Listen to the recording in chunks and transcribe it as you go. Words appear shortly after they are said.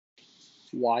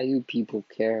Why do people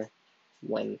care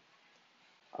when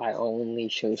I only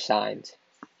show signs?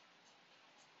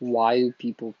 Why do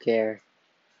people care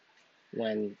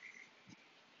when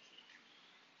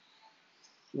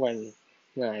when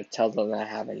when I tell them I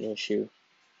have an issue?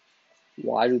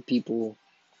 Why do people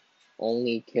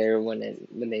only care when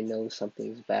they know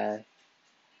something's bad?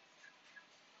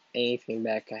 Anything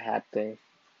bad could happen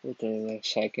within the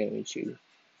next second with you.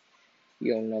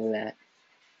 You don't know that.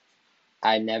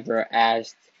 I never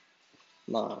asked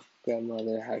my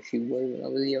grandmother how she was when I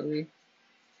was younger.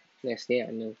 Next thing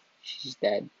I knew, she's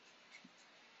dead.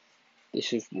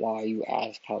 This is why you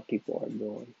ask how people are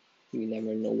doing. You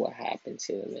never know what happens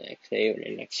to them the next day or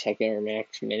the next second or the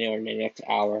next minute or the next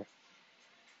hour.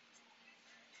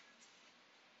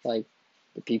 Like,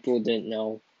 the people didn't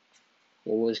know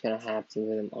what was going to happen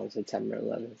to them on September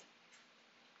 11th.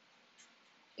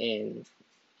 And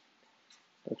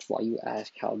that's why you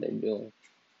ask how they're doing.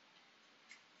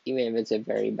 Even if it's a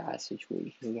very bad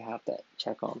situation, you have to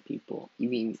check on people.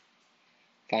 Even if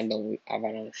I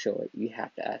don't show it, you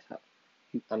have to ask how.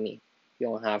 I mean, you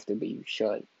don't have to, but you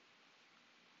should.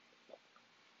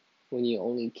 When you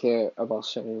only care about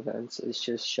certain events, it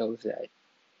just shows that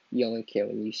you only care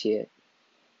when you see it.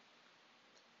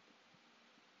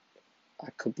 I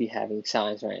could be having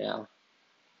signs right now,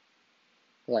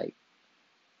 like,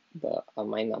 but I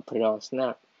might not put it on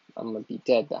Snap. I'm gonna be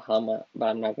dead, but I'm not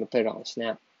gonna put it on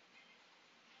Snap.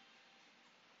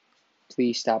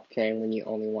 Please stop caring when you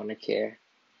only want to care.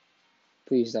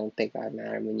 Please don't think I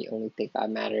matter when you only think I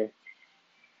matter.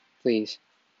 Please.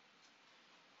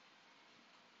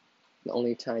 The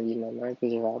only time you might matter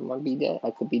is if I'm gonna be dead. I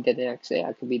could be dead the next day.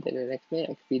 I could be dead the next minute.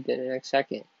 I could be dead the next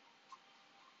second.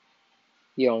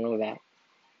 You don't know that.